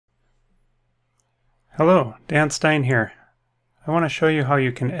Hello, Dan Stein here. I want to show you how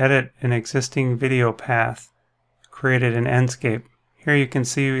you can edit an existing video path created in Enscape. Here you can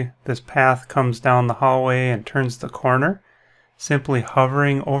see this path comes down the hallway and turns the corner. Simply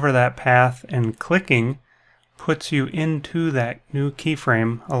hovering over that path and clicking puts you into that new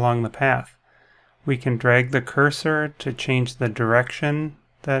keyframe along the path. We can drag the cursor to change the direction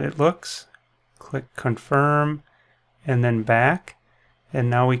that it looks. Click confirm and then back. And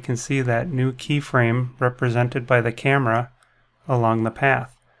now we can see that new keyframe represented by the camera along the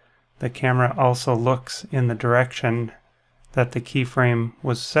path. The camera also looks in the direction that the keyframe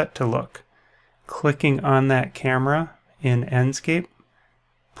was set to look. Clicking on that camera in Enscape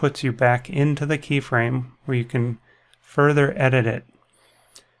puts you back into the keyframe where you can further edit it.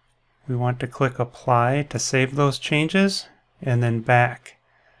 We want to click apply to save those changes and then back.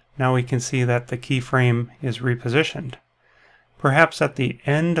 Now we can see that the keyframe is repositioned. Perhaps at the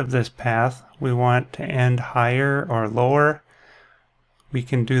end of this path we want to end higher or lower. We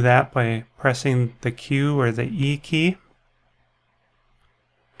can do that by pressing the Q or the E key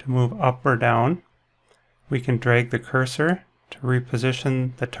to move up or down. We can drag the cursor to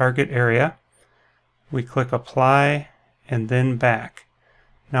reposition the target area. We click apply and then back.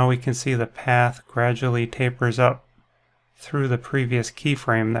 Now we can see the path gradually tapers up through the previous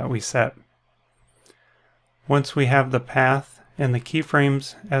keyframe that we set. Once we have the path and the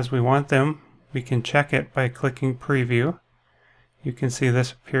keyframes as we want them, we can check it by clicking preview. You can see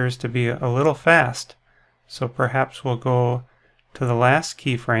this appears to be a little fast, so perhaps we'll go to the last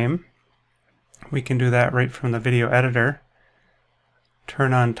keyframe. We can do that right from the video editor.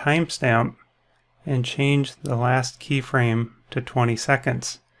 Turn on timestamp and change the last keyframe to 20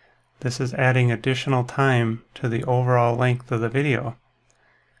 seconds. This is adding additional time to the overall length of the video.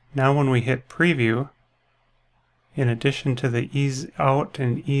 Now when we hit preview, in addition to the ease out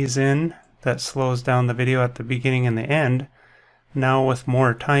and ease in that slows down the video at the beginning and the end, now with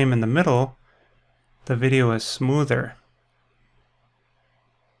more time in the middle, the video is smoother.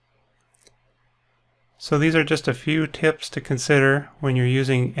 So these are just a few tips to consider when you're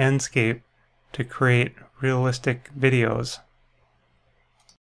using Enscape to create realistic videos.